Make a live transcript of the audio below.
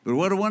But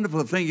what a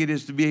wonderful thing it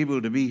is to be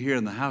able to be here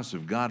in the house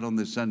of God on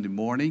this Sunday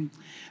morning,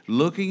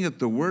 looking at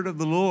the Word of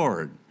the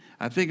Lord.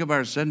 I think of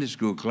our Sunday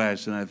school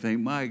class and I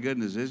think, my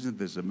goodness, isn't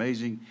this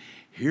amazing?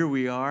 Here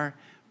we are.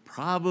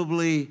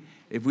 Probably,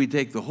 if we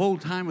take the whole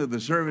time of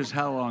the service,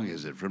 how long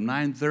is it? From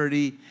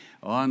 9:30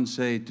 on,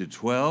 say, to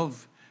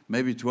 12,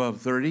 maybe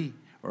 12:30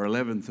 or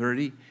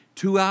 11:30.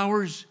 2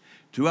 hours,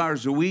 2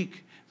 hours a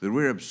week that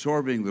we're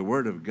absorbing the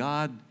Word of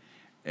God,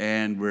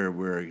 and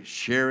we're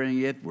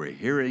sharing it, we're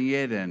hearing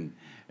it, and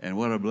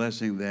what a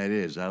blessing that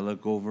is. I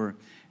look over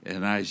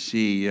and I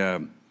see,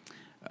 well,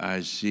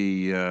 let's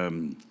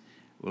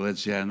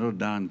see, I know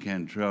Don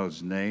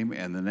Cantrell's name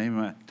and the name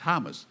of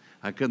Thomas.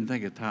 I couldn't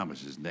think of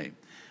Thomas's name.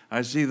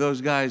 I see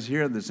those guys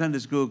here in the Sunday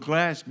school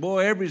class, boy,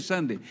 every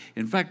Sunday.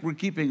 In fact, we're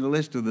keeping a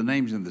list of the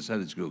names in the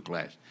Sunday school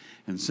class.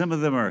 And some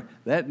of them are,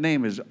 that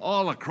name is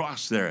all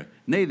across there.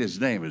 Nada's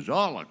name is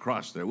all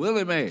across there.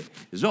 Willie Mae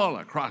is all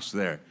across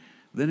there.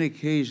 Then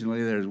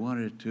occasionally there's one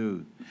or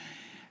two.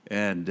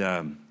 And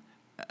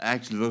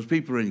actually, those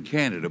people are in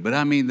Canada. But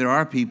I mean, there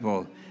are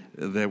people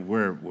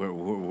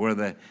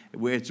that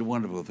it's a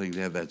wonderful thing to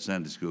have that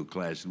Sunday school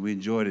class. And we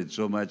enjoyed it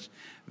so much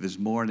this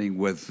morning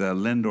with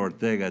Linda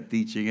Ortega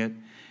teaching it.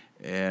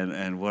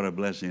 And what a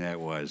blessing that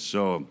was.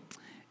 So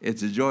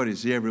it's a joy to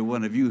see every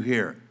one of you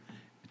here,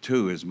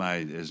 too, as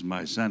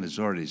my son has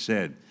already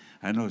said.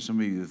 I know some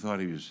of you thought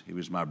he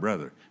was my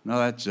brother. No,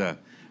 that's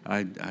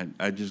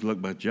I just look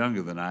much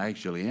younger than I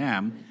actually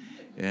am,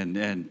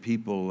 and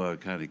people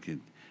kind of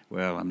can.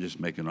 Well, I'm just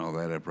making all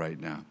that up right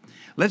now.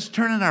 Let's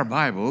turn in our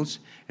Bibles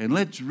and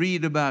let's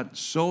read about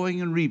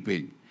sowing and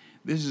reaping.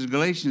 This is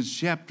Galatians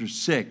chapter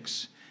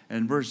 6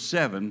 and verse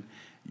 7.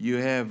 You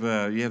have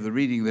the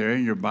reading there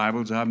in your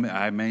Bibles.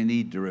 I may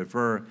need to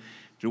refer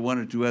to one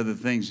or two other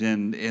things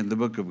in the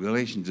book of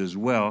Galatians as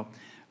well.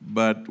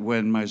 But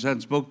when my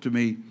son spoke to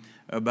me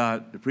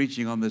about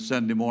preaching on this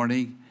Sunday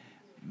morning,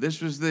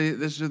 this is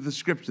the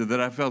scripture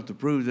that I felt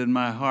approved in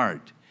my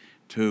heart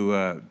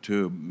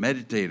to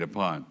meditate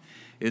upon.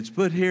 It's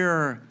put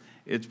here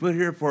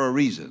for a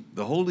reason.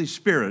 The Holy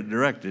Spirit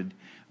directed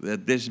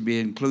that this be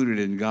included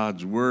in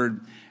God's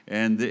Word,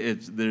 and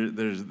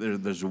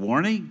there's a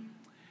warning,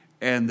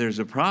 and there's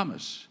a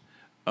promise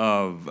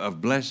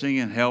of blessing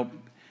and help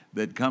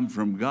that come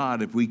from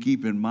God if we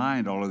keep in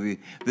mind all of the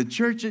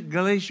church at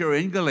Galatia, or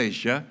in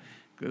Galatia,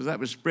 because that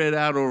was spread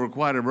out over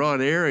quite a broad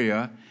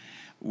area,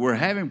 were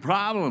having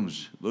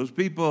problems. Those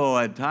people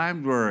at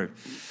times were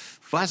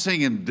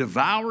fussing and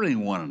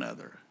devouring one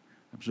another.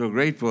 I'm so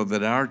grateful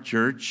that our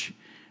church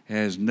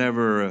has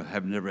never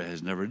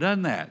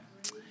done that.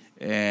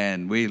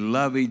 And we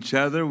love each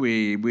other.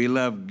 We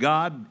love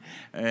God,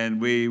 and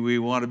we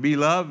want to be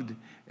loved.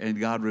 And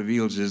God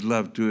reveals His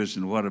love to us,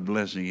 and what a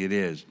blessing it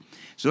is.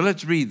 So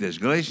let's read this.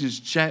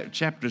 Galatians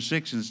chapter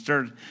 6,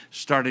 and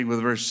starting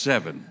with verse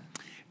 7.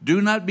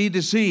 Do not be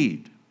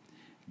deceived.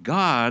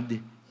 God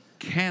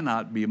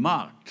cannot be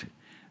mocked.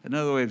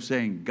 Another way of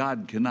saying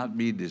God cannot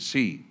be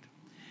deceived.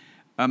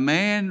 A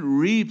man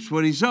reaps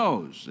what he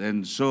sows,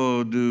 and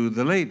so do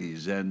the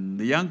ladies and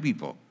the young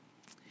people.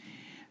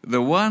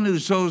 The one who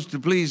sows to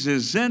please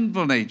his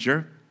sinful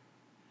nature,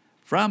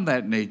 from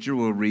that nature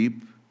will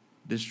reap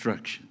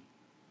destruction.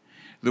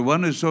 The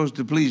one who sows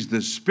to please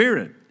the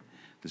Spirit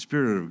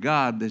of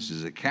God, this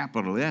is a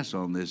capital S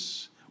on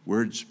this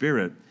word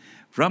Spirit,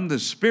 from the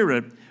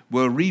Spirit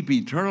will reap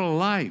eternal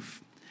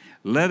life.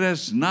 Let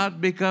us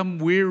not become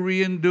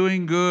weary in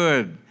doing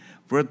good,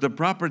 for at the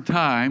proper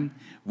time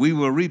we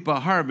will reap a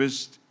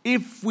harvest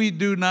if we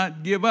do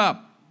not give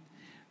up.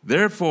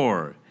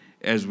 Therefore,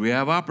 as we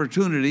have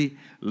opportunity,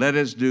 let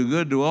us do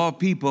good to all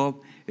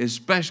people,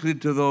 especially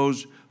to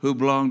those who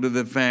belong to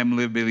the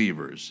family of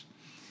believers.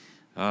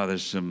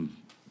 There's some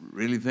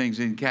really things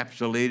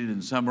encapsulated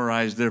and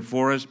summarized there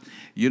for us.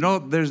 You know,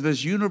 there's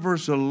this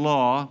universal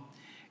law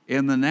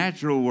in the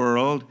natural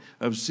world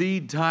of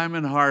seed time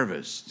and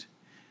harvest.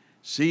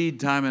 Seed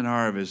time and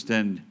harvest.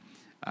 And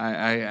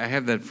I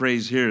have that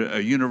phrase here, a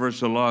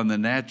universal law in the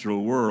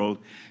natural world.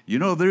 You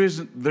know, there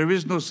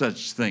is no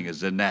such thing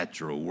as a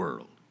natural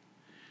world.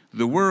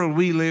 The world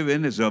we live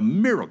in is a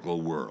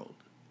miracle world.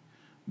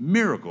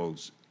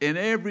 Miracles in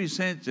every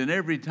sense, in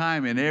every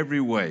time, in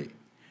every way.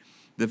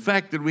 The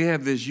fact that we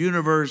have this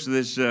universe,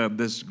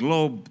 this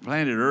globe,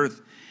 planet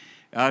Earth,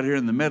 out here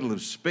in the middle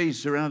of space,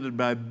 surrounded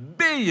by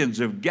billions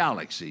of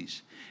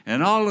galaxies,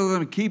 and all of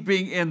them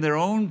keeping in their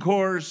own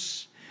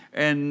course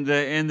and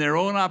in their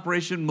own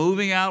operation,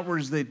 moving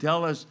outwards, they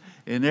tell us,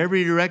 in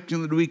every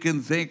direction that we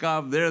can think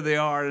of, there they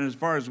are. And as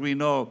far as we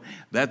know,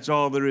 that's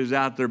all there is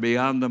out there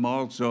beyond them.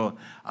 Also,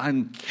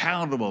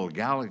 uncountable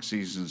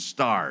galaxies and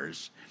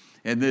stars.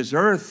 And this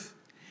earth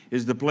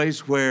is the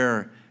place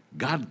where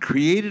God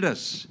created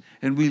us,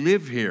 and we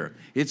live here.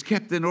 It's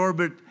kept in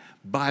orbit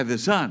by the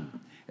sun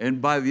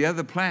and by the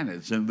other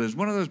planets. And there's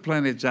one of those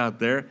planets out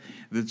there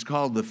that's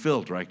called the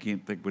filter. I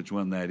can't think which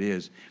one that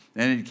is.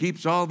 And it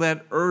keeps all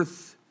that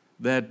earth,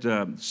 that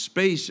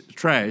space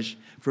trash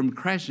from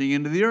crashing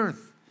into the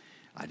earth.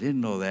 I didn't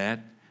know that,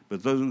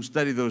 but those who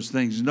study those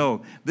things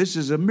know this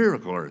is a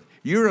miracle earth.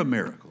 You're a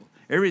miracle.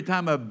 Every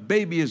time a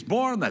baby is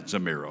born, that's a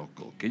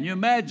miracle. Can you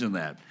imagine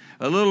that?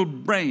 A little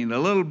brain, a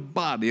little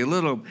body, a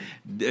little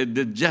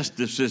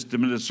digestive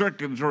system, and a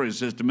circulatory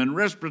system, and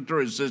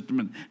respiratory system,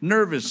 and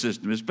nervous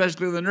system,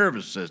 especially the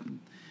nervous system.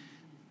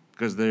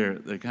 Because they're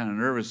kind of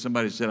nervous.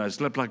 Somebody said, I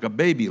slept like a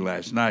baby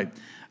last night.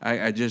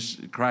 I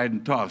just cried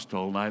and tossed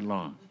all night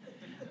long.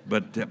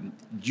 But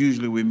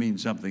usually we mean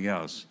something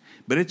else.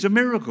 But it's a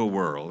miracle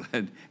world,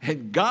 and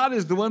God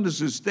is the one who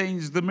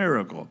sustains the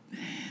miracle.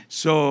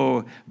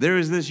 So there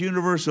is this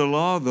universal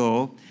law,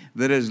 though,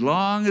 that as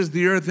long as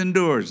the earth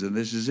endures, and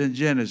this is in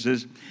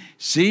Genesis,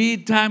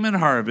 seed time and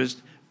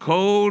harvest,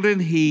 cold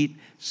and heat,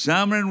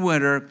 summer and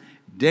winter,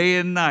 day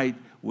and night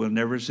will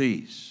never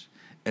cease,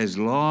 as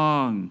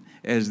long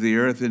as the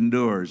earth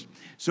endures.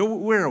 So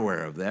we're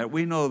aware of that.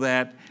 We know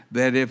that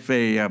if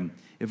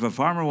a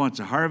farmer wants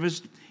to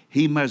harvest,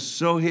 he must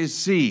sow his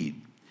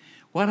seed.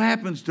 What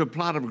happens to a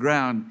plot of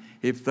ground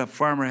if the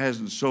farmer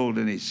hasn't sowed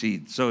any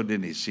seed?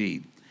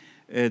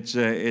 It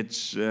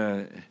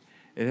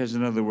has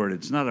another word.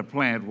 It's not a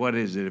plant. What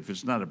is it? If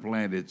it's not a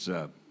plant, it's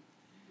a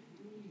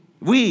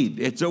weed.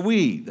 It's a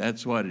weed.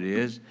 That's what it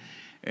is.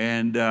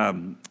 And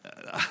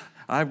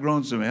I've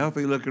grown some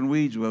healthy-looking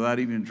weeds without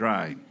even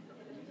trying.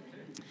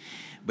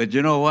 But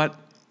you know what?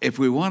 If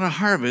we want to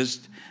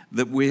harvest,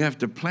 that we have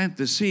to plant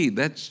the seed.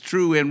 That's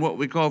true in what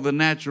we call the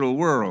natural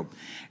world.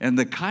 And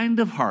the kind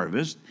of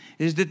harvest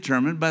is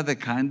determined by the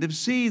kind of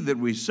seed that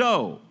we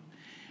sow.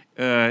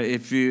 I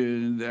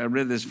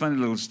read this funny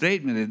little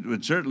statement. It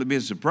would certainly be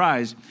a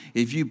surprise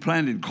if you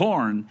planted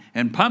corn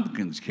and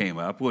pumpkins came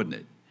up, wouldn't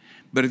it?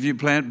 But if you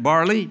plant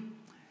barley,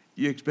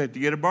 you expect to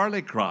get a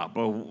barley crop.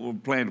 Or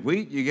plant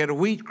wheat, you get a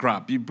wheat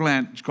crop. You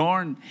plant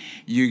corn,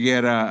 you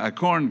get a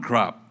corn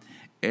crop.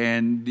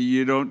 And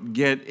you don't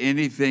get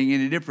anything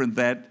any different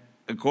that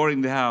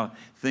according to how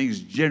things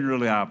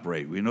generally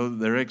operate. We know that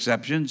there are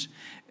exceptions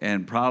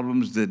and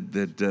problems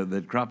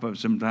that crop up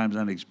sometimes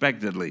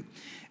unexpectedly.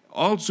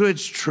 Also,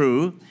 it's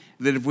true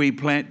that if we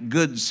plant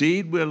good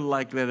seed, we're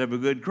likely to have a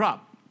good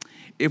crop.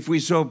 If we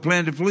sow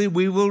plentifully,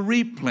 we will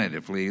reap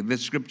plentifully. The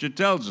scripture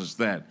tells us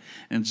that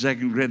in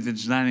 2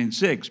 Corinthians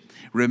 9:6.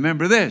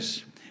 Remember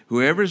this,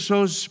 whoever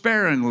sows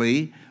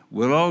sparingly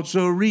will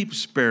also reap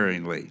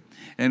sparingly,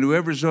 and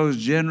whoever sows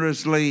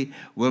generously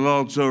will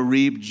also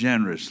reap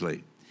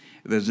generously.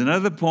 There's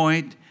another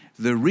point.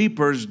 The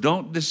reapers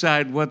don't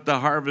decide what the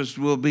harvest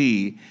will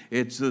be.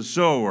 It's the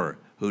sower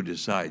who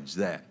decides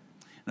that.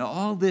 Now,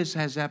 all this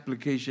has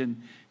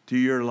application to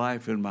your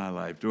life and my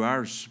life, to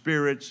our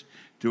spirits,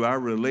 to our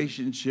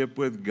relationship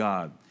with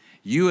God.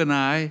 You and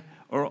I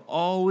are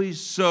always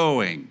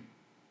sowing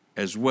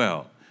as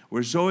well.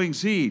 We're sowing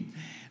seed.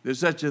 There's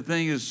such a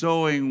thing as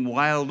sowing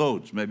wild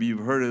oats. Maybe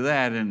you've heard of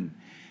that, and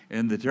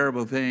the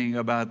terrible thing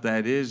about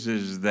that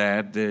is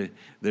that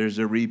there's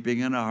a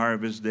reaping and a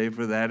harvest day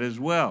for that as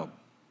well.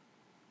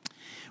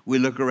 We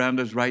look around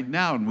us right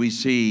now and we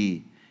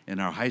see in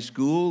our high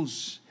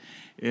schools,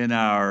 in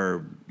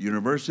our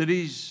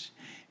universities,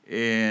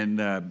 in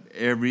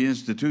every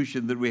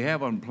institution that we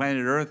have on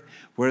planet Earth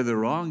where the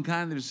wrong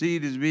kind of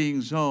seed is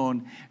being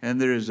sown, and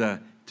there is a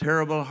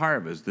terrible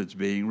harvest that's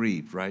being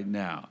reaped right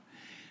now.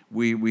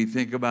 We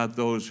think about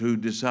those who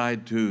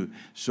decide to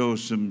sow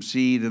some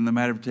seed in the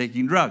matter of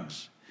taking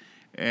drugs,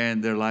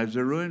 and their lives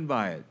are ruined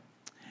by it.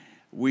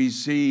 We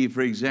see,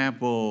 for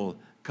example,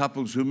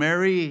 couples who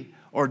marry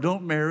or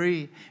don't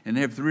marry and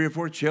have 3 or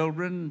 4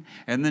 children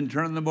and then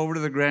turn them over to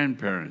the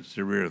grandparents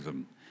to rear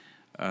them.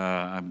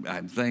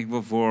 I'm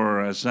thankful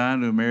for a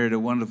son who married a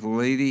wonderful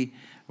lady,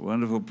 a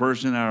wonderful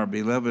person, our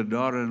beloved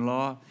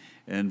daughter-in-law,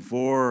 and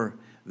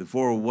the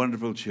 4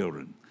 wonderful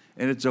children.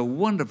 And it's a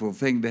wonderful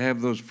thing to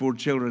have those 4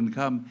 children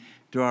come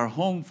to our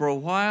home for a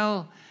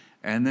while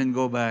and then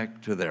go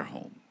back to their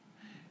home.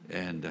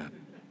 And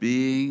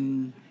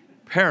being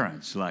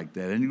parents like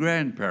that and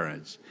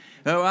grandparents.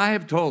 Now, I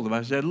have told them,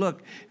 I said,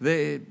 look,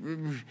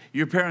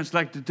 your parents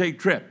like to take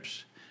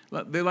trips.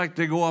 They like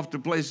to go off to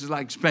places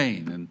like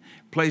Spain and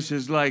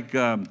places like,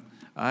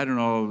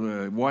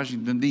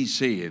 Washington,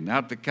 D.C., and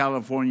out to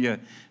California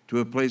to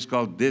a place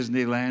called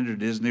Disneyland or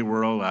Disney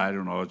World. I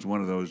don't know, it's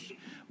one of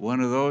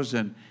those.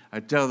 And I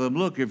tell them,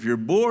 look, if you're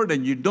bored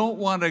and you don't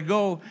want to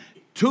go,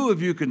 2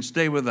 of you can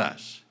stay with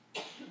us.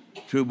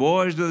 2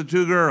 boys to the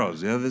 2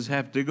 girls. The others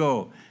have to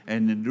go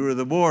and endure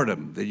the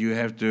boredom that you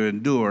have to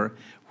endure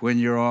when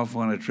you're off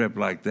on a trip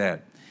like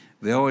that.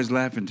 They always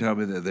laugh and tell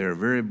me that they're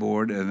very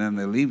bored, and then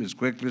they leave as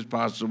quickly as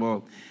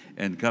possible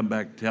and come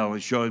back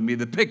showing me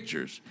the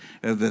pictures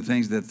of the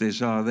things that they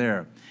saw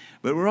there.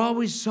 But we're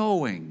always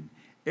sowing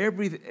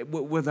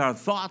with our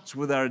thoughts,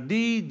 with our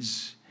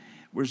deeds.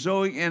 We're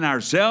sowing in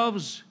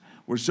ourselves,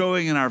 we're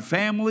sowing in our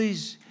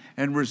families,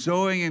 and we're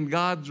sowing in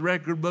God's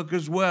record book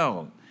as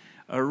well.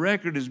 A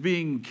record is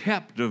being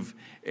kept of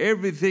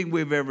everything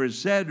we've ever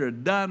said or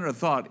done or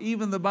thought.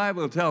 Even the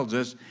Bible tells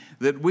us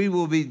that we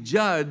will be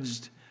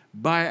judged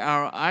by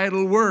our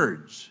idle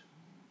words.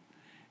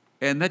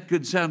 And that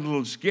could sound a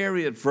little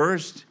scary at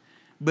first,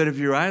 but if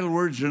your idle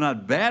words are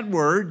not bad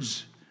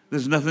words,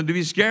 there's nothing to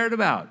be scared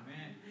about.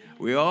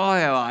 We all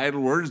have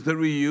idle words that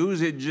we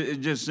use. It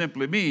just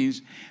simply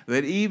means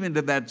that even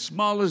to that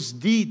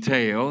smallest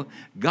detail,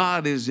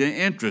 God is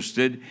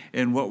interested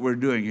in what we're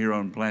doing here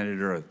on planet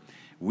Earth.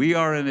 We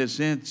are, in a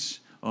sense,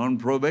 on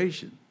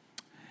probation.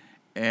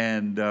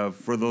 And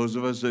for those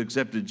of us who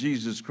accepted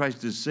Jesus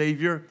Christ as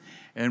Savior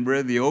and we're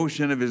in the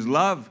ocean of His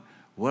love,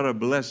 what a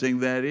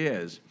blessing that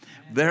is.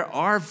 There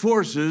are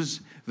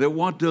forces that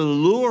want to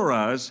lure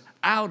us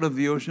out of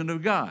the ocean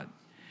of God.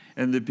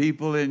 And the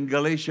people in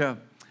Galatia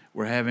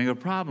were having a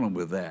problem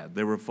with that.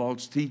 There were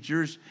false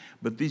teachers,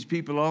 but these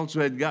people also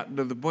had gotten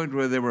to the point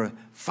where they were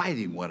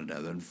fighting one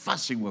another and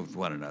fussing with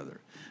one another.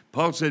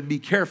 Paul said, be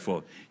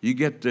careful. You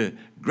get to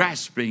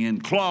grasping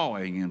and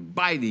clawing and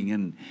biting,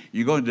 and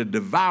you're going to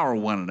devour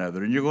one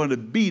another, and you're going to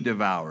be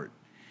devoured.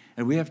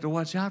 And we have to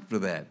watch out for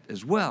that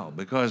as well,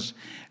 because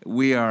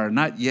we are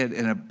not yet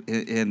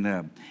in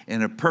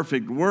a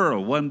perfect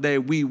world. One day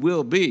we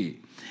will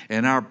be.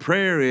 And our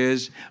prayer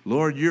is,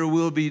 Lord, your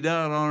will be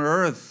done on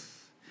earth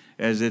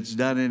as it's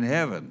done in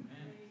heaven.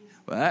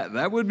 Well,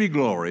 that would be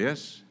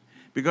glorious,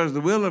 because the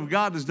will of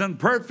God is done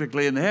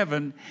perfectly in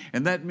heaven,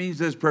 and that means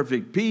there's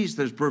perfect peace,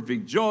 there's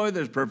perfect joy,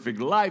 there's perfect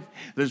life,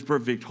 there's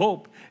perfect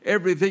hope.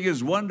 Everything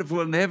is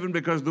wonderful in heaven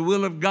because the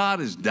will of God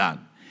is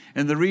done.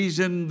 And the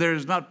reason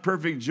there's not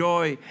perfect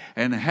joy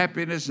and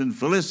happiness and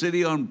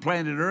felicity on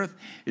planet Earth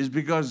is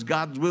because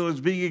God's will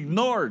is being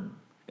ignored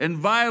and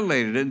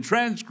violated and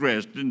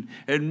transgressed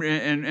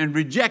and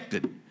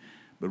rejected.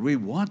 But we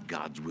want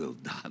God's will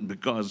done,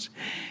 because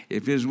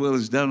if His will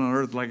is done on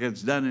earth like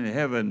it's done in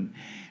heaven,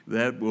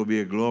 that will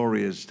be a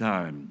glorious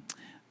time.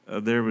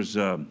 There was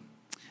an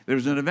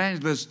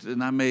evangelist,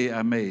 and I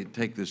may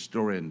take this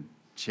story and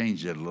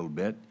change it a little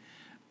bit,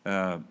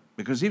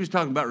 because he was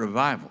talking about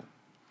revival.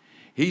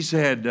 He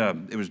said,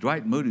 it was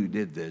Dwight Moody who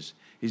did this.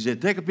 He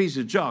said, take a piece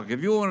of chalk.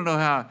 If you want to know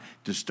how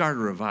to start a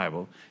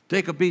revival,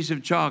 take a piece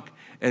of chalk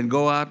and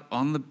go out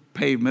on the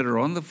pavement or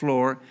on the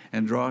floor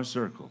and draw a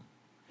circle.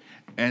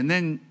 And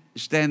then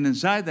stand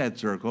inside that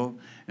circle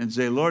and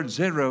say, Lord,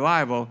 send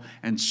revival,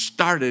 and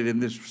start it in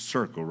this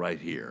circle right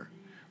here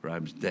where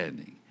I'm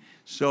standing.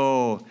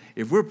 So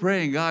if we're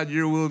praying, God,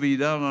 your will be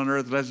done on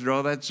earth, let's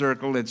draw that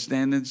circle, let's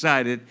stand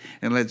inside it,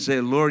 and let's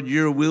say, Lord,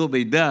 your will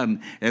be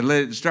done, and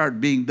let it start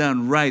being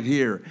done right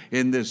here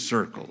in this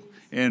circle,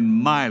 in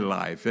my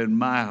life, in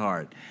my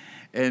heart.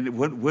 And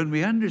when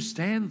we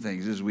understand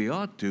things as we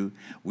ought to,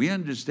 we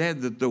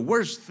understand that the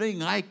worst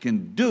thing I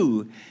can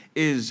do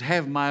is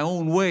have my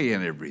own way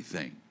in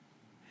everything.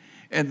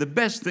 And the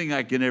best thing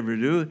I can ever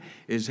do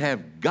is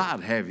have God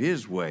have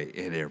His way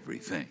in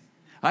everything.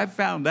 I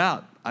found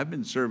out, I've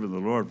been serving the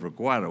Lord for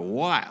quite a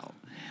while.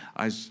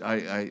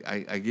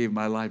 I gave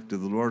my life to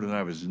the Lord when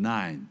I was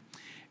 9.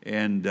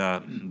 And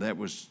that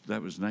was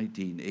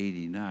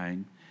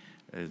 1989,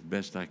 as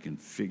best I can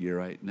figure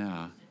right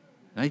now.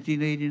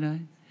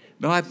 1989?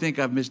 No, I think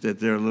I've missed it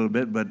there a little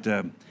bit, but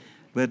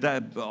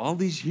all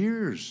these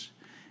years,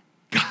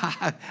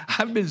 God,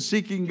 I've been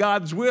seeking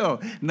God's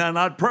will. Now,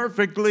 not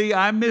perfectly.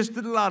 I missed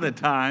it a lot of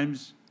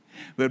times,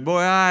 but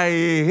boy, I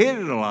hit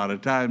it a lot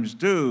of times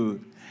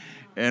too.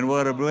 And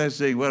what a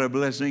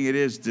blessing it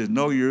is to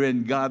know you're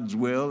in God's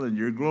will and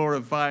you're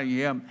glorifying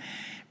Him.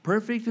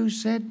 Perfect? Who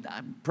said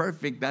I'm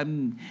perfect?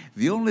 I'm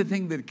the only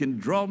thing that can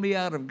draw me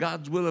out of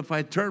God's will if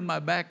I turn my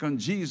back on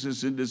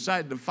Jesus and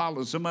decide to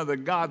follow some other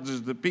gods,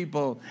 as the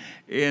people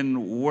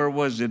in, where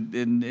was it,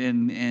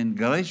 in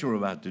Galatia were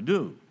about to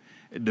do.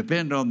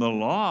 Depend on the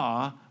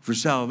law for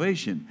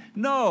salvation.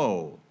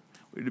 No,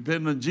 we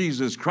depend on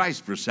Jesus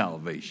Christ for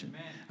salvation.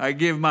 Amen. I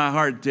give my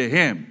heart to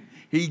Him.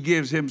 He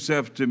gives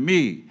Himself to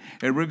me.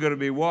 And we're going to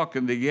be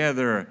walking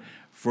together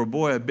for,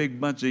 boy, a big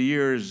bunch of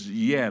years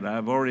yet.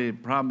 I've already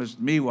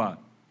promised Miwa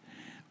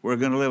we're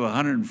going to live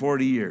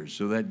 140 years.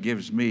 So that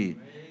gives me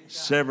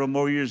several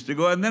more years to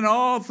go. And then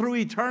all through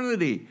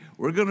eternity,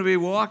 we're going to be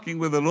walking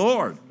with the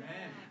Lord.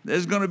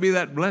 There's going to be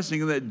that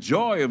blessing and that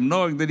joy of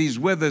knowing that He's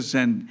with us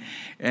and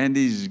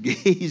He's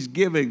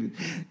giving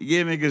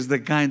us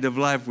the kind of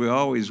life we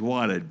always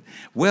wanted.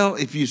 Well,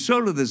 if you sow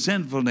to the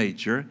sinful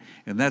nature,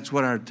 and that's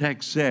what our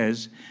text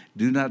says,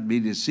 do not be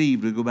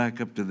deceived. We go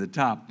back up to the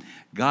top.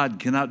 God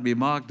cannot be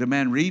mocked. A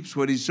man reaps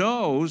what he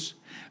sows.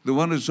 The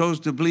one who sows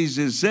to please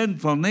his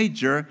sinful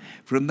nature,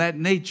 from that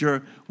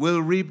nature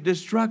will reap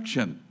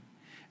destruction.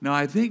 Now,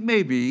 I think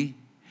maybe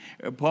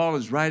Paul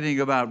is writing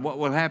about what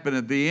will happen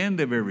at the end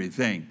of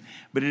everything.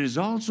 But it is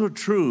also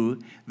true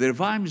that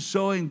if I'm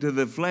sowing to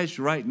the flesh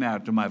right now,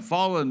 to my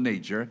fallen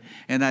nature,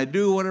 and I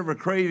do whatever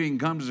craving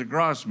comes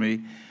across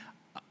me,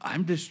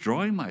 I'm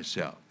destroying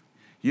myself.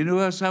 You know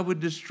who else I would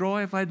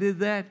destroy if I did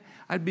that?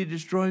 I'd be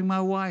destroying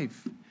my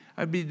wife.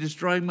 I'd be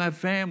destroying my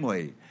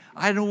family.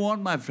 I don't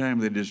want my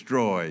family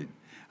destroyed.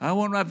 I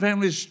want my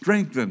family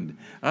strengthened.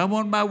 I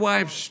want my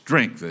wife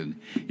strengthened.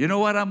 You know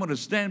what? I'm going to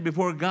stand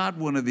before God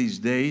one of these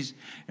days,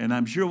 and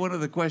I'm sure one of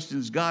the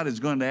questions God is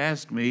going to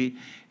ask me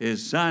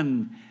is,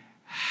 son,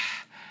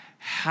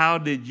 how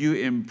did you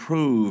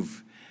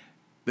improve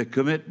the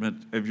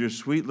commitment of your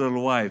sweet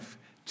little wife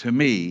to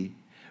me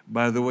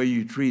by the way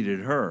you treated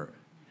her?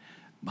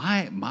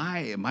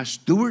 My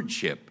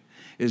stewardship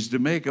is to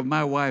make of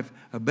my wife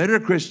a better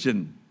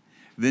Christian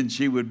than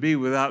she would be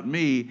without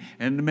me,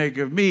 and to make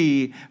of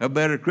me a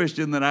better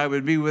Christian than I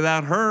would be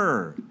without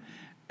her.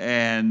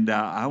 And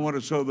I want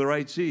to sow the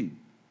right seed.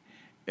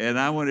 And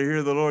I want to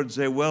hear the Lord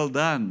say, well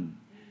done,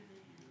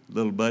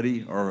 little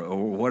buddy, or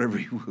whatever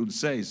he would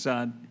say,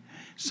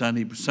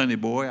 sonny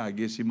boy, I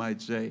guess he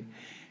might say.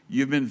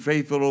 You've been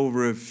faithful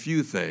over a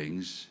few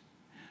things.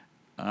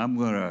 I'm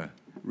going to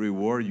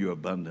reward you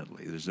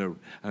abundantly. There's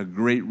a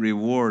great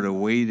reward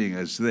awaiting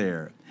us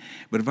there.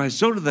 But if I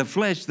sow to the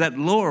flesh, that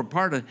lower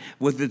part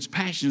with its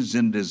passions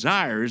and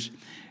desires,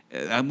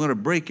 I'm going to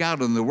break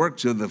out in the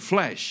works of the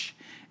flesh.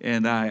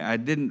 And I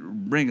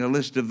didn't bring a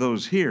list of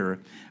those here,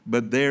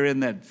 but they're in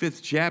that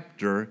 5th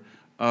chapter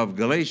of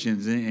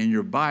Galatians in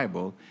your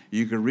Bible.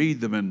 You can read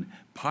them, and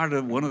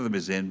one of them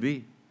is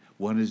envy,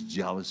 one is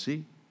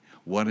jealousy,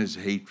 one is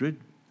hatred,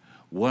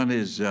 one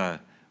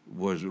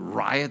was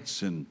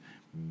riots and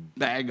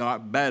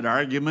bad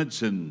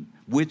arguments and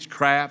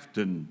witchcraft,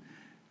 and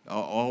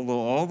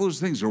all those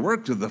things are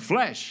works of the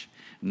flesh.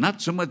 Not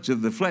so much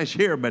of the flesh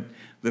here, but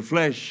the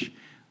flesh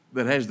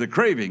that has the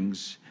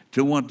cravings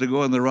to want to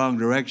go in the wrong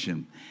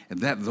direction. And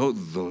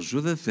those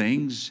are the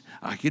things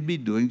I could be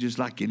doing just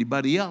like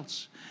anybody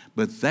else.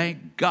 But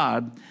thank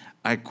God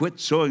I quit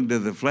sowing to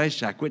the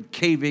flesh. I quit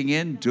caving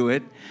into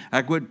it.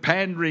 I quit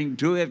pandering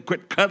to it,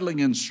 quit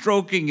cuddling and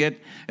stroking it,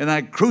 and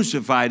I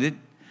crucified it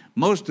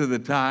most of the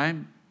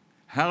time.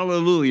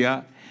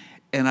 Hallelujah.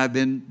 And I've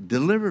been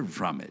delivered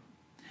from it.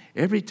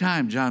 Every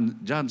time,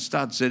 John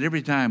Stott said,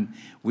 every time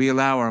we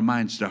allow our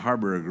minds to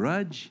harbor a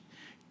grudge,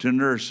 to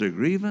nurse a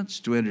grievance,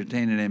 to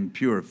entertain an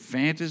impure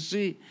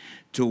fantasy,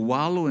 to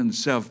wallow in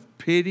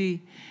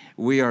self-pity,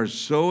 we are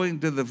sowing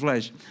to the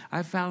flesh.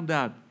 I found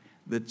out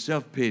that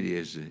self-pity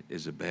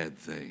is a bad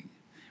thing.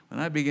 When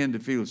I begin to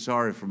feel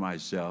sorry for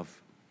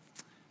myself,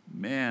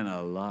 man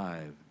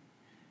alive,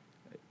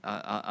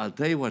 I'll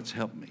tell you what's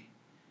helped me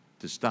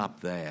to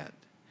stop that.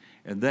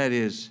 And that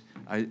is,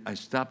 I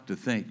stopped to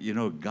think,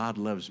 God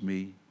loves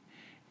me,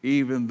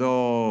 even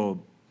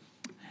though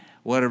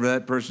whatever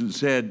that person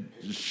said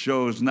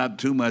shows not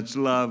too much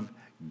love.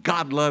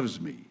 God loves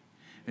me,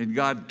 and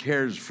God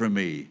cares for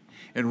me.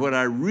 And what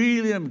I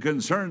really am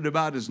concerned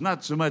about is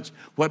not so much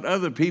what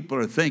other people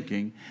are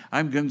thinking.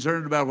 I'm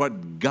concerned about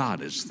what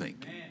God is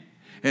thinking. Amen.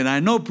 And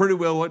I know pretty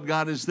well what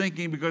God is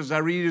thinking because I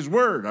read His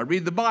Word. I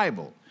read the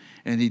Bible.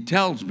 And He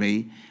tells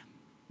me,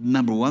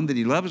 number one, that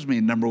He loves me.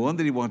 Number one,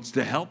 that He wants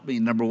to help me.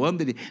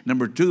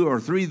 Number 2 or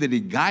 3, that He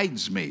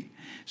guides me.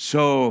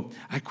 So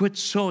I quit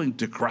sowing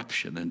to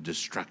corruption and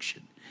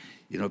destruction.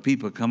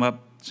 People come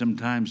up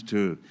sometimes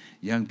to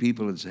young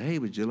people and say, hey,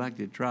 would you like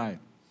to try?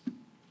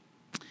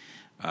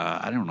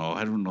 I don't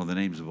know the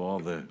names of all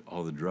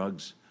the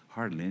drugs,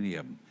 hardly any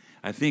of them.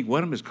 I think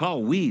one of them is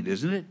called weed,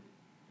 isn't it?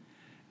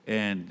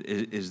 And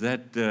is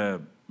that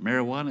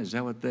marijuana? Is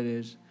that what that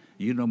is?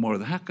 You know more.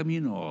 How come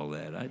you know all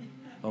that?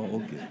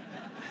 Okay.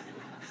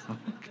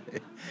 Okay.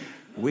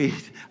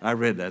 Weed. I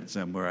read that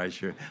somewhere, I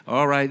sure.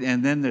 All right,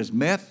 and then there's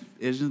meth,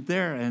 isn't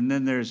there? And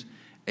then there's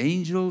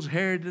angel's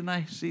hair. Didn't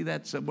I see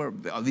that somewhere?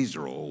 Oh, these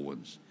are old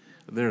ones.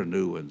 They're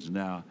new ones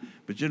now.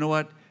 But you know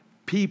what?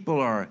 People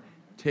are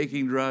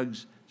taking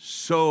drugs,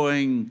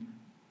 sowing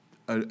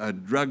a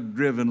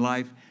drug-driven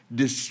life,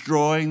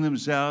 destroying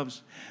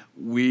themselves.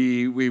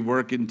 We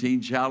work in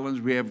Teen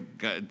Challenge. We have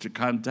to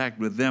contact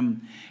with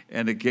them,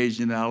 and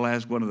occasionally I'll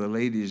ask one of the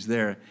ladies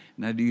there,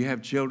 now, do you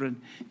have children?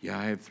 Yeah,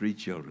 I have 3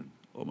 children.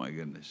 Oh, my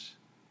goodness.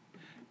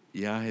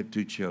 Yeah, I have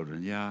 2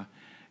 children. Yeah,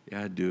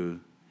 I do.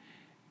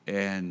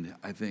 And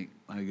I think,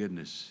 my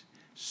goodness,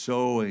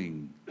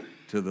 sowing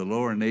to the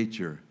lower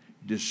nature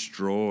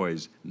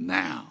destroys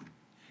now.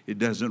 It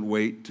doesn't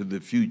wait to the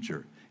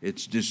future.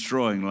 It's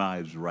destroying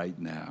lives right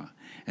now.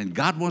 And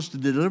God wants to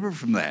deliver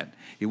from that.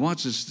 He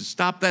wants us to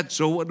stop that.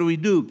 So what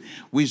do?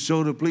 We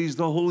sow to please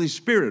the Holy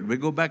Spirit. We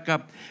go back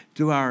up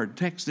to our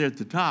text there at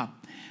the top.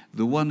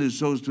 The one who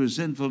sows to a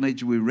sinful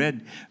nature, we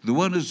read, the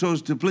one who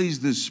sows to please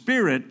the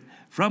Spirit,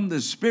 from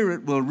the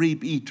Spirit will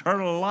reap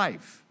eternal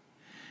life.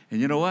 And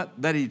you know what?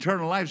 That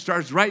eternal life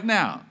starts right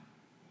now.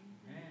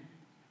 Amen.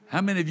 How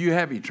many of you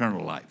have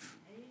eternal life?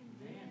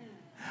 Amen.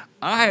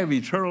 I have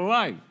eternal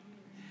life.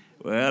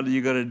 Well, are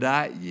you going to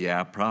die?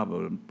 Yeah,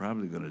 probably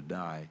going to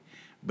die.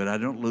 But I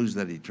don't lose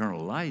that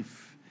eternal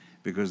life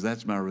because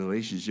that's my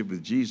relationship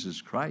with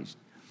Jesus Christ.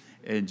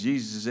 And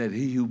Jesus said,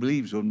 he who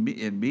believes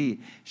in me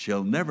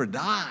shall never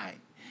die.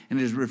 And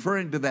is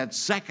referring to that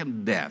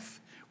second death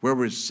where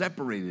we're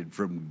separated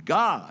from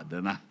God.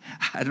 And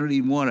I don't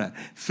even want to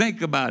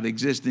think about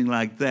existing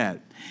like that.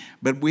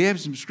 But we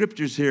have some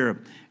scriptures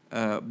here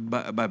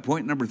by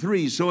point number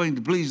 3, sowing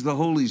to please the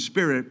Holy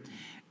Spirit.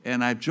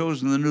 And I've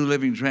chosen the New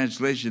Living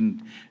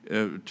Translation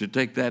to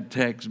take that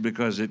text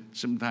because it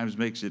sometimes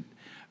makes it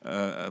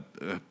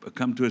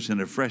come to us in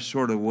a fresh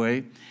sort of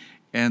way.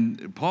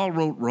 And Paul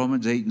wrote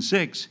Romans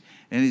 8:6,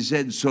 and he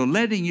said, so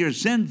letting your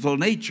sinful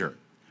nature,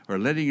 or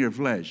letting your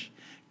flesh,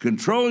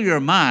 control your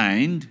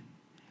mind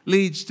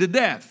leads to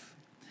death.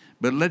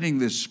 But letting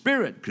the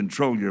Spirit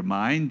control your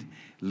mind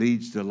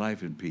leads to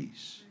life and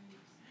peace.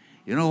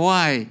 You know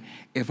why?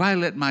 If I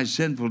let my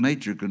sinful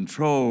nature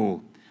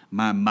control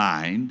my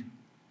mind,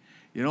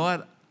 you know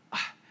what?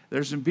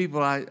 There's some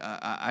people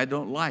I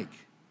don't like.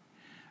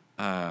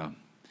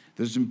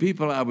 There's some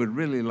people I would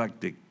really like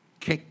to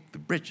kick the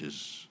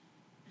britches,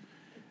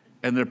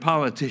 and they're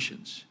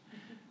politicians.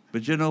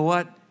 But you know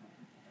what?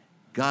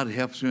 God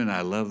helps me, and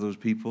I love those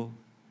people.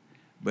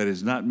 But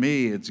it's not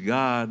me, it's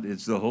God.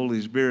 It's the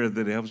Holy Spirit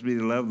that helps me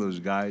to love those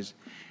guys.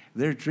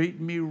 They're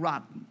treating me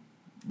rotten.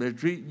 They're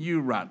treating you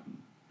rotten.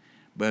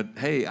 But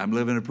hey, I'm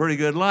living a pretty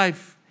good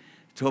life.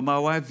 I told my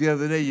wife the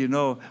other day, you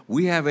know,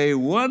 we have a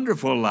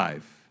wonderful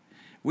life.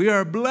 We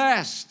are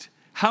blessed.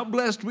 How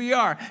blessed we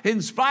are,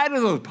 in spite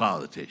of those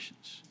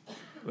politicians.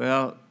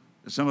 Well,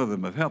 some of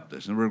them have helped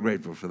us, and we're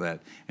grateful for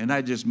that. And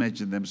I just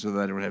mentioned them so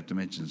that I don't have to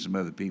mention some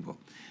other people.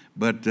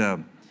 But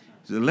so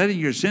letting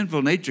your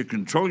sinful nature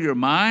control your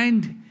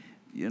mind,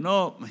 you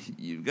know,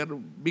 you've got to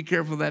be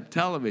careful of that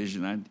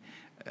television.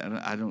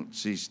 I don't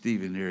see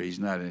Stephen here. He's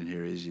not in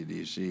here, is he? Do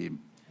you see him?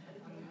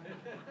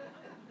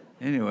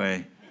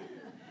 Anyway,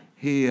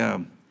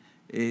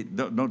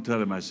 don't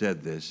tell him I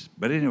said this.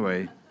 But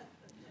anyway,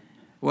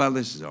 well,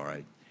 this is all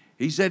right.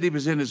 He said he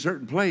was in a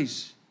certain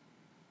place,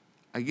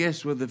 I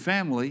guess with the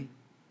family,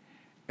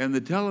 and the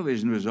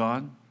television was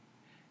on,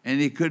 and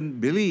he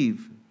couldn't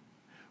believe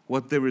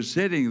what they were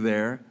sitting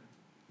there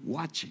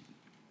watching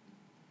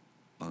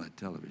on a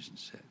television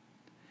set.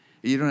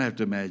 You don't have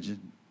to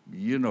imagine.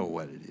 You know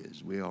what it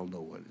is. We all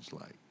know what it's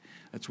like.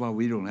 That's why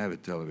we don't have a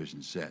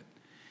television set.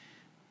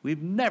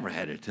 We've never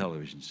had a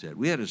television set.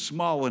 We had a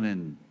small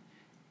one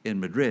in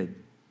Madrid,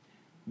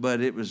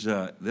 but it was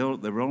there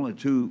were only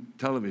 2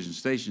 television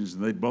stations,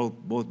 and they both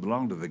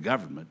belonged to the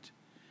government.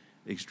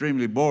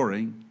 Extremely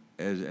boring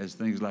as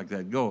things like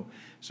that go.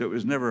 So it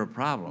was never a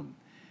problem.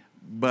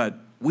 But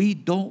we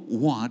don't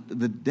want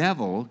the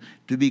devil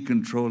to be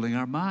controlling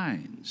our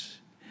minds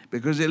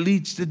because it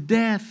leads to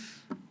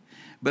death.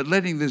 But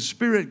letting the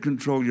Spirit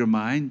control your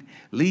mind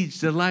leads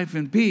to life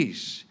and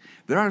peace.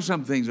 There are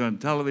some things on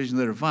television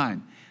that are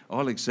fine,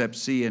 all except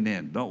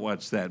CNN. Don't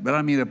watch that. But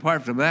I mean,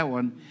 apart from that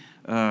one,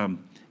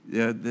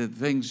 the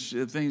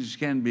things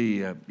can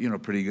be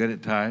pretty good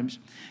at times.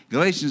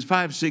 Galatians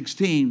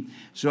 5:16.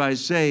 So I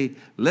say,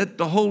 let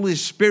the Holy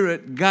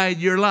Spirit guide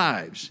your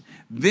lives.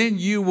 Then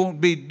you won't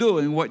be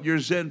doing what your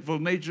sinful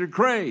nature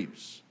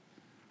craves.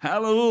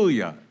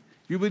 Hallelujah.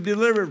 You'll be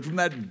delivered from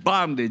that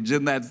bondage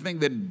and that thing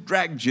that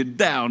drags you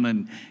down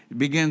and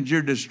begins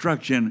your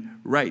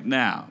destruction right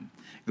now.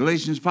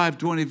 Galatians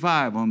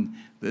 5:25 on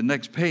the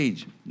next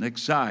page,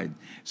 next side.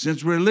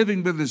 Since we're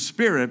living with the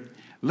Spirit,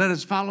 let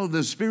us follow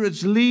the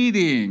Spirit's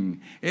leading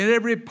in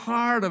every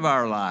part of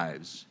our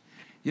lives.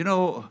 You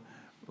know,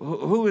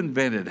 who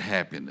invented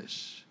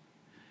happiness?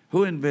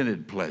 Who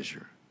invented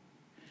pleasure?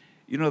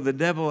 You know, the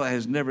devil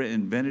has never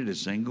invented a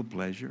single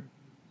pleasure.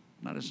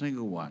 Not a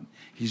single one.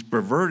 He's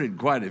perverted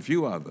quite a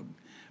few of them.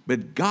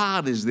 But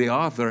God is the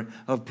author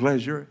of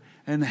pleasure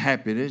and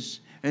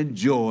happiness and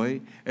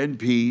joy and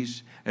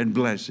peace and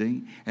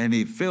blessing. And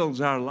He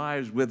fills our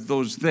lives with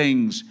those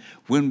things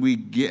when we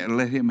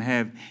let Him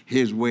have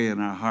His way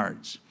in our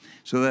hearts.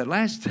 So that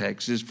last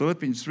text is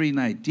Philippians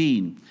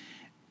 3:19.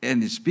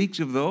 And it speaks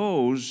of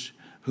those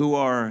who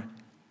are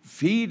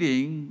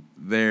feeding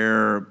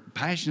their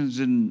passions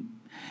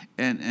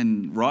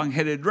and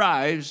wrong-headed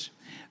drives.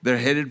 They're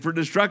headed for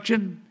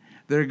destruction.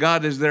 Their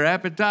God is their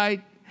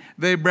appetite.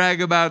 They brag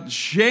about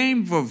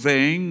shameful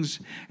things,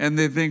 and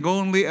they think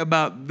only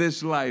about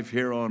this life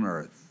here on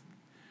earth.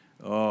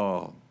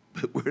 Oh,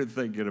 but we're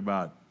thinking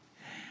about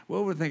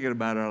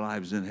our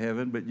lives in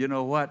heaven. But you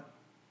know what?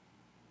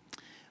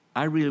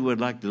 I really would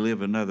like to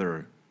live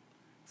another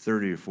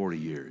 30 or 40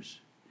 years.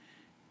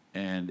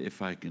 And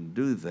if I can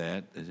do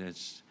that,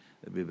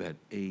 that'd be about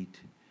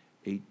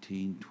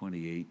 18,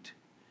 28.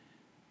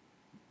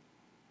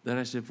 Then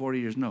I said 40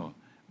 years? No,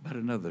 about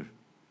another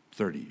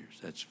 30 years.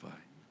 That's fine.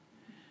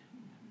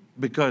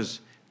 Because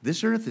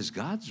this earth is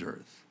God's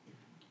earth.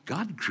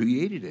 God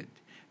created it.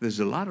 There's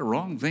a lot of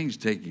wrong things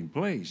taking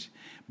place.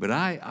 But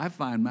I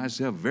find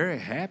myself very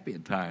happy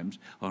at times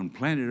on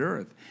planet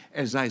Earth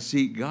as I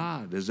seek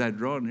God, as I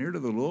draw near to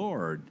the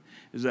Lord,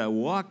 as I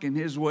walk in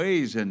His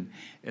ways, and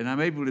I'm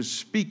able to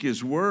speak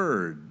His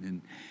word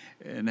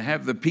and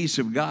have the peace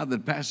of God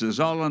that passes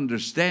all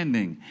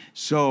understanding.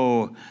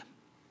 So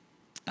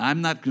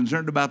I'm not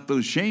concerned about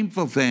those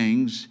shameful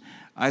things.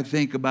 I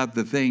think about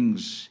the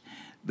things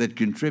that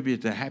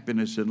contribute to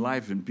happiness and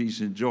life and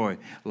peace and joy,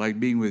 like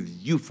being with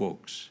you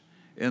folks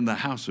in the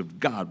house of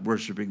God,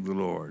 worshiping the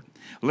Lord.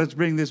 Let's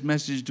bring this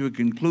message to a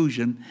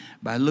conclusion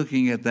by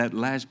looking at that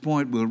last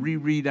point. We'll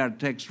reread our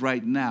text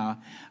right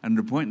now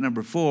under point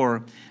number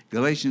 4,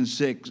 Galatians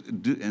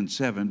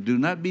 6:7. Do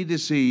not be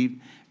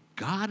deceived.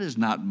 God is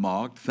not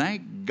mocked.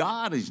 Thank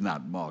God He's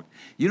not mocked.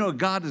 You know,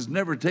 God is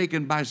never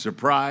taken by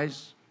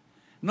surprise.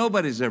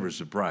 Nobody's ever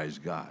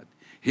surprised God.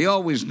 He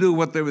always knew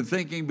what they were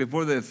thinking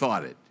before they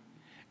thought it.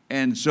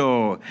 And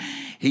so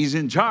He's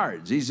in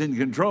charge. He's in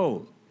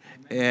control.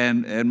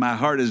 And my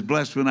heart is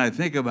blessed when I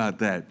think about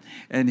that.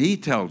 And he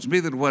tells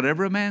me that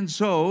whatever a man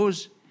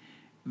sows,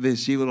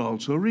 this he will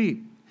also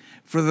reap.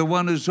 For the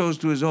one who sows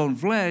to his own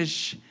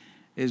flesh,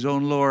 his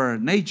own lower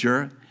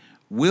nature,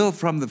 will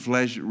from the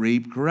flesh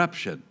reap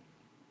corruption.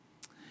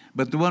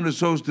 But the one who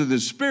sows to the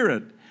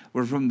Spirit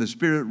will from the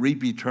Spirit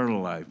reap eternal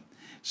life.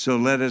 So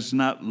let us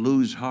not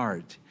lose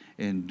heart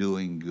in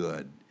doing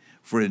good.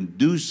 For in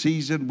due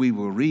season we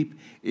will reap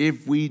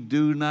if we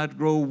do not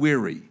grow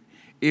weary,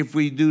 if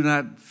we do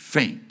not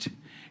faint,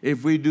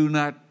 if we do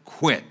not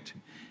quit.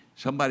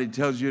 Somebody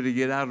tells you to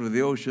get out of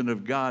the ocean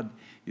of God.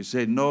 You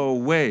say, no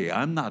way,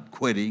 I'm not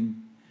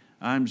quitting.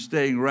 I'm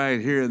staying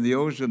right here in the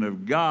ocean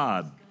of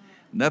God.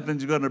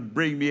 Nothing's going to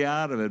bring me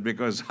out of it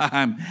because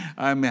I'm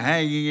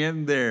hanging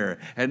in there,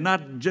 and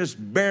not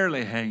just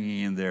barely hanging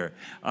in there.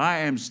 I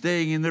am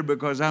staying in there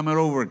because I'm an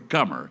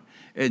overcomer,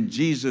 and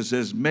Jesus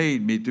has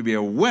made me to be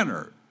a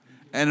winner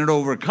and an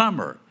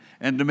overcomer,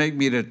 and to make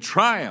me to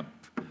triumph.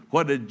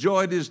 What a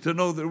joy it is to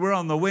know that we're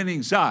on the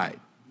winning side.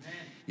 Amen.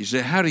 You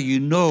say, how do you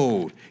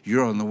know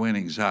you're on the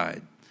winning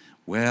side?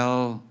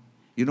 Well,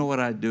 you know what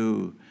I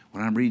do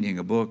when I'm reading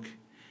a book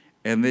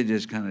and they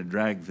just kind of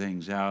drag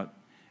things out,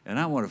 and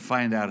I want to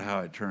find out how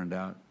it turned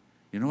out.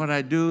 You know what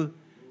I do?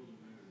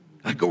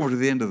 I go over to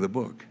the end of the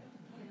book.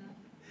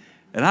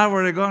 And I've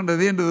already gone to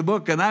the end of the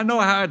book, and I know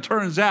how it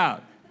turns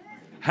out.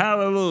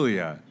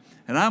 Hallelujah.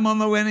 And I'm on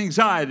the winning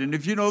side. And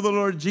if you know the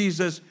Lord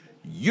Jesus,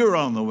 you're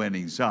on the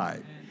winning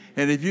side.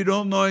 And if you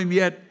don't know him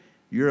yet,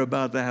 you're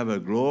about to have a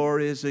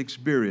glorious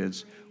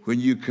experience when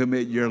you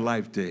commit your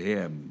life to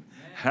him.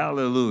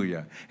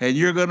 Hallelujah. And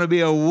you're going to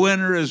be a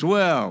winner as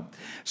well.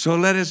 So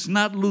let us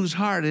not lose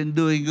heart in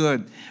doing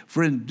good,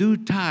 for in due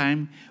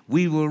time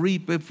we will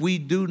reap if we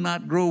do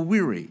not grow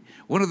weary.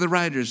 One of the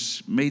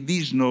writers made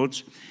these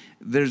notes.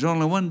 There's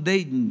only one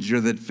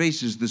danger that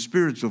faces the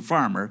spiritual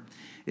farmer.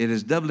 It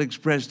is doubly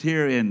expressed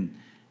here in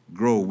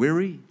grow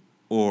weary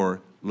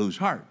or lose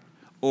heart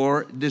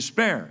or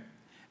despair.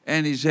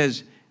 And he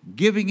says,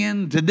 giving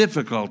in to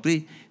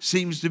difficulty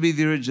seems to be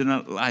the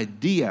original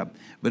idea,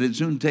 but it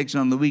soon takes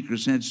on the weaker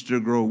sense to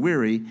grow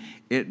weary.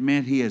 It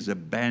meant he has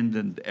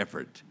abandoned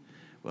effort.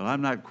 Well,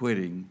 I'm not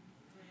quitting.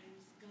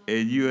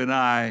 And you and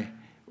I,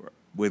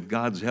 with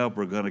God's help,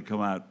 are going to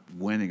come out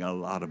winning a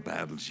lot of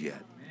battles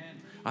yet.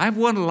 I've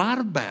won a lot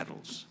of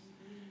battles.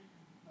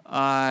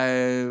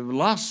 I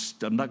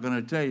lost, I'm not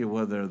going to tell you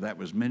whether that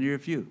was many or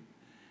few,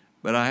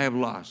 but I have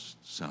lost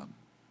some.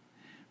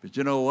 But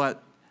you know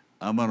what?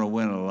 I'm going to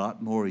win a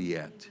lot more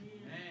yet.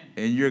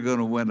 And you're going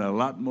to win a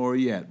lot more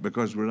yet,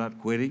 because we're not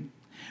quitting.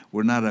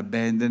 We're not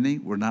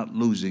abandoning. We're not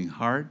losing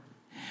heart.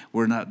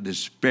 We're not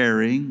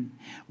despairing.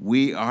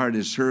 We are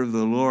to serve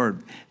the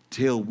Lord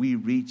till we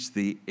reach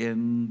the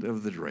end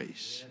of the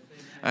race.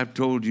 I've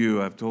told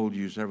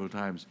you several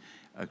times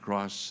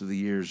across the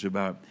years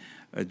about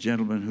a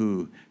gentleman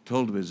who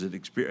told of his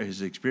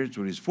experience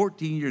when he was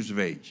 14 years of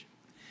age.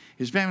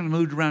 His family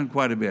moved around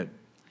quite a bit.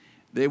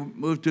 They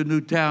moved to a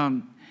new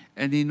town,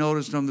 and he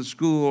noticed on the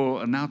school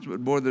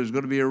announcement board there was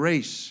going to be a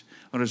race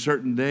on a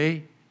certain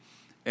day,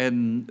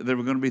 and there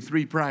were going to be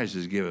 3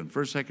 prizes given,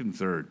 first, second,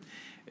 third.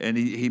 And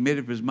he made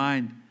up his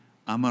mind,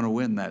 I'm going to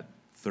win that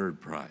 3rd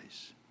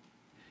prize.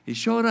 He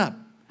showed up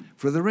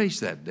for the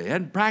race that day.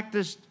 Hadn't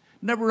practiced,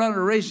 never run a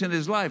race in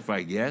his life,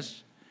 I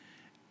guess.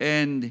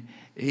 And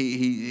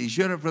he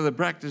showed up for the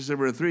practice. There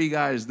were 3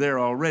 guys there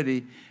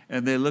already,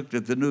 and they looked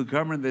at the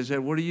newcomer and they said,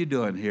 what are you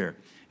doing here?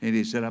 And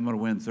he said, I'm going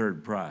to win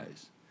 3rd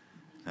prize.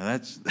 Now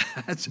that's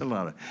a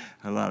lot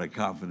of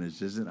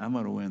confidence, isn't it? I'm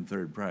going to win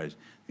 3rd prize.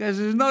 The guy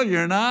says, no,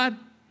 you're not.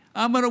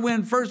 I'm going to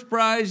win 1st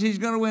prize. He's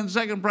going to win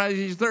 2nd prize.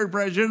 He's 3rd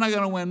prize. You're not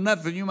going to win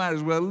nothing. You might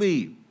as well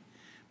leave.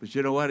 But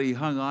you know what? He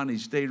hung on. He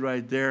stayed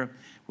right there.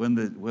 When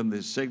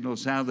the signal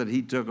sounded,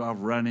 he took off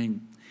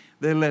running.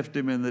 They left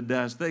him in the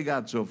dust. They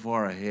got so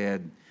far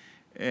ahead.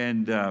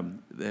 And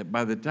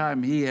by the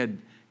time he had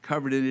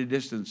covered any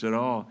distance at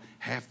all,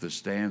 half the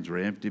stands were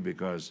empty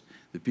because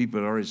the people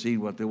had already seen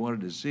what they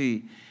wanted to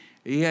see.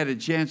 He had a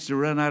chance to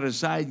run out a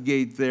side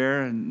gate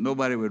there, and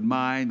nobody would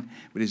mind.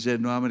 But he said,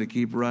 no, I'm going to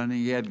keep running.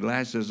 He had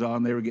glasses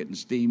on. They were getting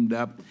steamed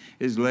up.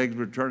 His legs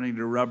were turning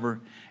to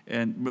rubber.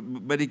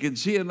 But he could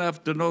see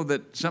enough to know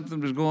that something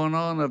was going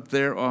on up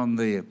there on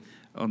the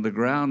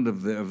ground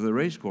of the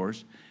race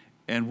course.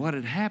 And what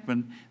had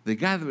happened, the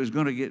guy that was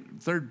going to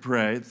get third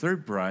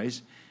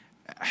prize,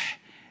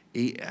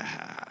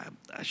 I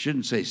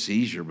shouldn't say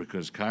seizure,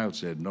 because Kyle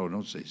said, no,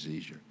 don't say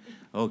seizure.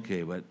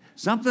 Okay, but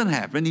something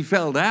happened. He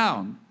fell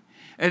down.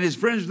 And his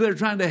friends were there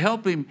trying to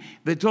help him.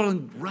 They told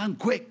him, run,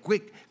 quick,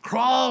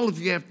 crawl if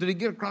you have to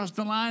get across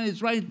the line.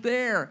 It's right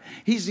there.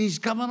 He's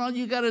coming on.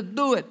 You got to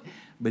do it.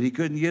 But he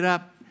couldn't get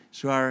up.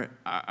 So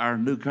our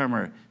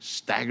newcomer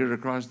staggered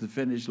across the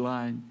finish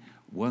line,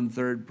 won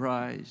 3rd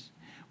prize.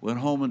 Went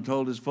home and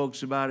told his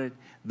folks about it.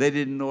 They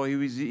didn't know he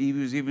was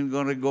even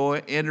going to go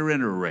enter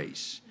in a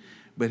race.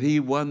 But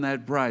he won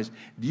that prize.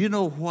 Do you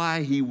know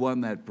why he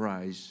won that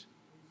prize?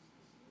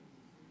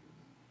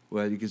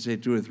 Well, you could say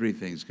 2 or 3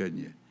 things, couldn't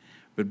you?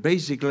 But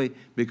basically,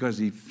 because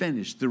he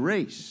finished the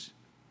race.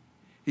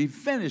 He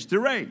finished the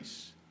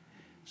race.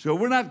 So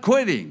we're not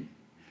quitting.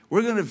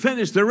 We're going to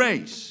finish the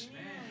race.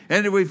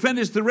 And if we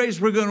finish the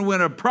race, we're going to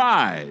win a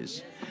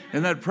prize.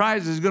 And that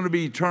prize is going to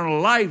be eternal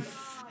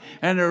life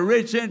and a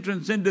rich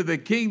entrance into the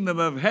kingdom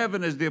of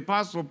heaven, as the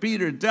Apostle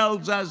Peter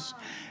tells us,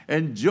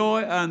 and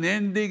joy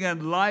unending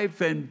and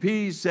life and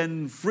peace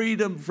and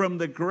freedom from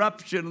the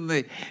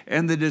corruption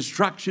and the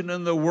destruction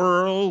in the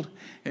world.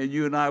 And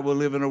you and I will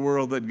live in a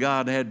world that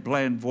God had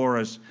planned for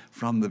us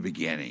from the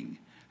beginning.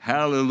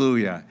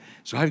 Hallelujah.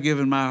 So I've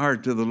given my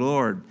heart to the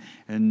Lord,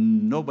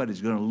 and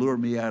nobody's going to lure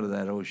me out of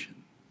that ocean.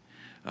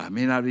 I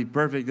may not be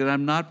perfect, and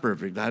I'm not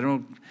perfect. I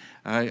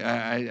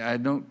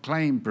don't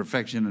claim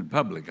perfection in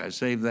public. I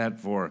save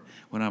that for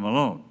when I'm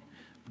alone.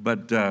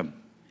 But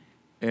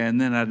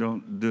and then I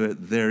don't do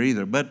it there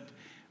either.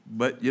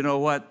 But you know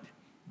what?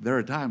 There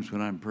are times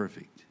when I'm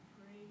perfect.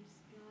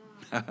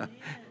 Praise God.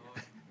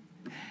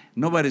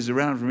 Nobody's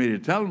around for me to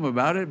tell them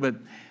about it, but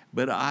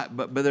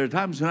there are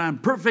times when I'm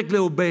perfectly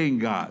obeying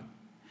God.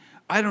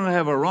 I don't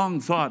have a wrong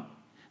thought.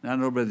 Now, I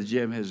know Brother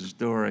Jim has a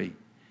story.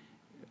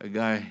 A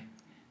guy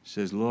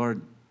says,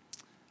 Lord,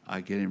 I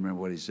can't even remember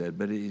what he said,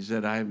 but he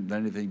said, I haven't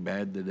done anything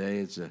bad today.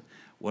 It's a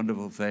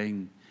wonderful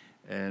thing,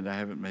 and I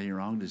haven't made any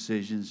wrong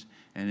decisions,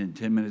 and in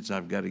 10 minutes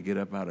I've got to get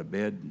up out of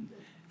bed and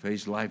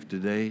face life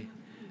today.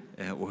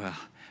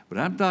 But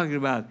I'm talking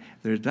about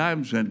there are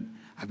times when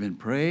I've been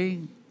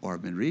praying, or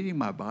I've been reading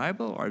my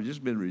Bible, or I've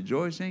just been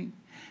rejoicing.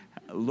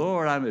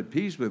 Lord, I'm at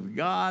peace with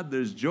God.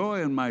 There's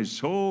joy in my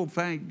soul.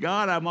 Thank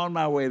God I'm on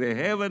my way to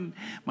heaven.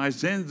 My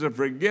sins are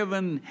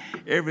forgiven.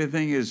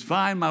 Everything is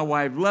fine. My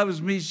wife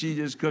loves me. She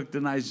just cooked a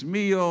nice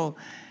meal.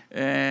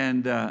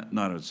 And, no,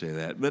 I don't say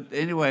that. But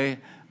anyway,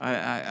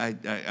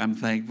 I'm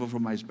thankful for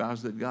my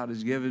spouse that God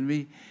has given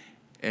me.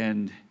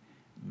 And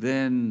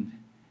then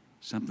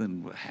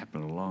something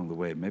happened along the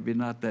way. Maybe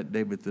not that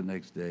day, but the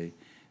next day.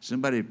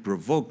 Somebody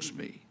provokes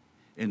me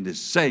into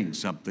saying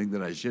something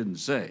that I shouldn't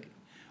say,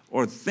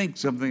 or think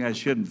something I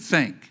shouldn't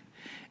think.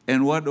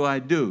 And what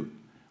do?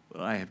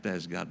 Well, I have to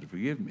ask God to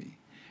forgive me.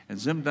 And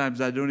sometimes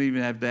I don't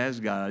even have to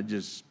ask God.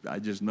 I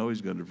just know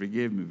He's going to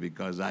forgive me,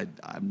 because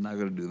I'm not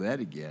going to do that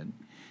again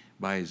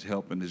by His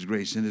help and His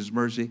grace and His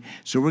mercy.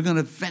 So we're going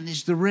to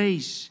finish the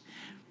race.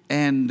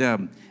 And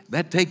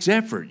that takes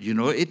effort. You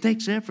know, it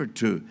takes effort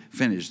to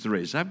finish the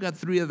race. I've got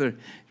 3 other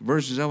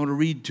verses I want to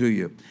read to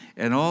you.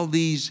 And all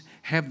these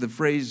have the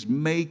phrase,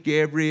 make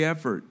every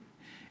effort.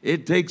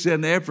 It takes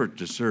an effort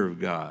to serve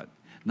God.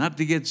 Not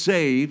to get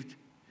saved,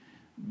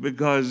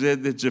 because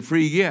it's a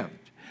free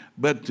gift.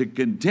 But to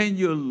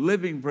continue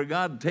living for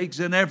God takes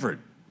an effort.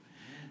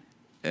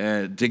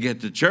 To get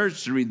to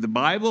church, to read the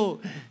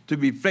Bible, to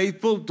be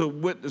faithful, to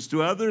witness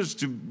to others,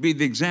 to be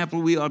the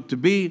example we ought to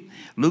be.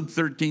 Luke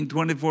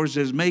 13:24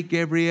 says, make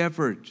every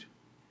effort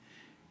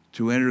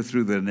to enter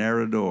through the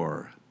narrow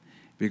door.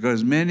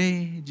 Because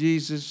many,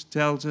 Jesus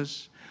tells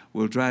us,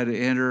 will try to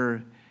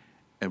enter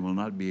and will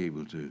not be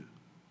able to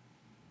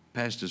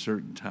past a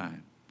certain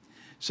time.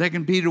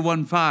 2 Peter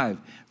 1:5,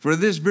 for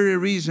this very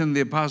reason,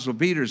 the Apostle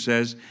Peter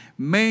says,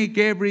 make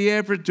every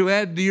effort to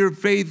add to your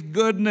faith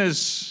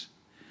goodness.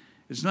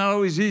 It's not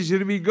always easy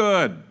to be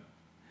good.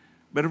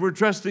 But if we're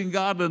trusting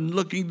God and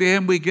looking to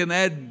Him, we can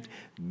add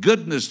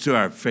goodness to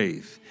our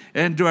faith.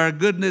 And to our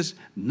goodness,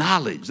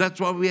 knowledge. That's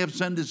why we have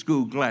Sunday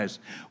school class.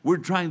 We're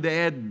trying to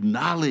add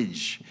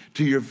knowledge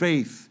to your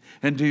faith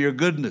and to your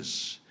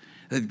goodness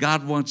that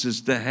God wants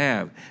us to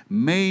have.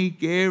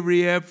 Make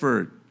every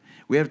effort.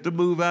 We have to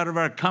move out of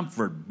our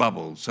comfort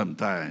bubble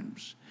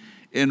sometimes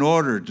in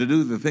order to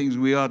do the things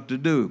we ought to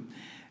do.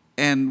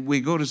 And we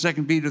go to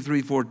 2 Peter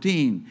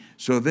 3:14.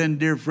 So then,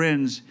 dear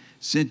friends,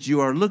 since you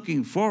are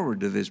looking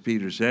forward to this,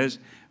 Peter says,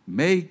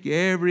 make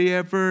every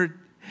effort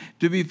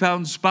to be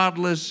found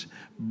spotless,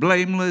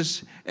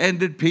 blameless,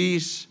 and at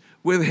peace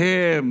with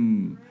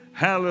Him.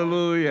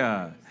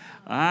 Hallelujah.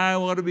 I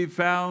want to be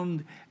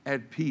found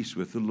at peace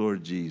with the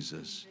Lord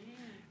Jesus.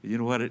 You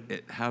know what?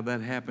 How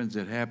that happens?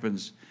 It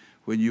happens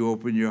when you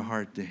open your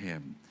heart to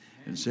Him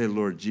and say,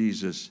 Lord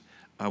Jesus,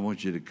 I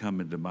want you to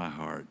come into my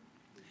heart.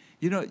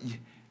 You know,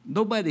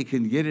 nobody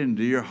can get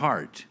into your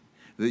heart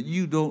that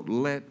you don't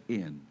let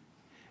in.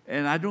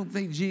 And I don't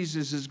think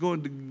Jesus is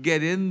going to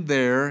get in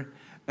there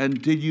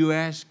until you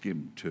ask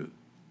Him to.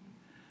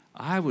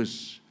 I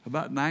was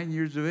about 9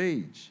 years of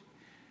age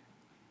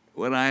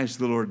when I asked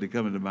the Lord to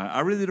come into my heart. I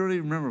really don't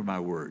even remember my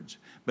words,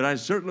 but I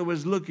certainly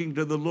was looking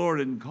to the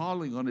Lord and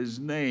calling on His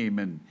name.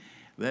 And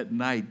that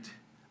night,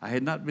 I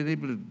had not been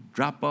able to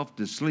drop off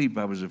to sleep.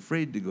 I was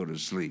afraid to go to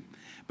sleep.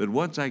 But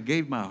once I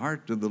gave my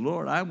heart to the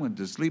Lord, I went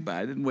to sleep.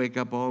 I didn't wake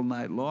up all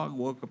night long.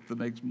 Woke up the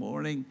next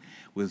morning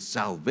with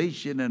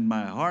salvation in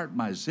my heart,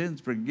 my sins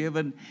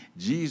forgiven.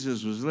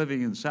 Jesus was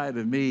living inside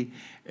of me,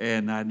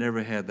 and I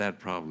never had that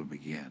problem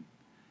again.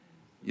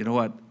 You know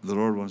what? The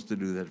Lord wants to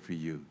do that for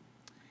you.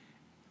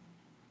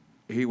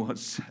 He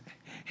wants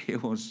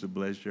to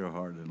bless your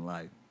heart and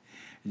life.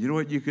 You know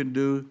what you can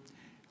do?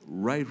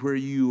 Right where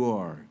you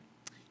are,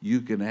 you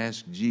can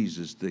ask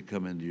Jesus to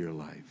come into your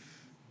life.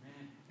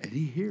 And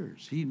He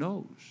hears. He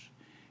knows.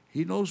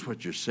 He knows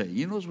what you're saying.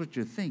 He knows what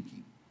you're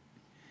thinking.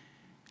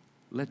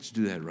 Let's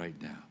do that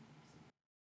right now.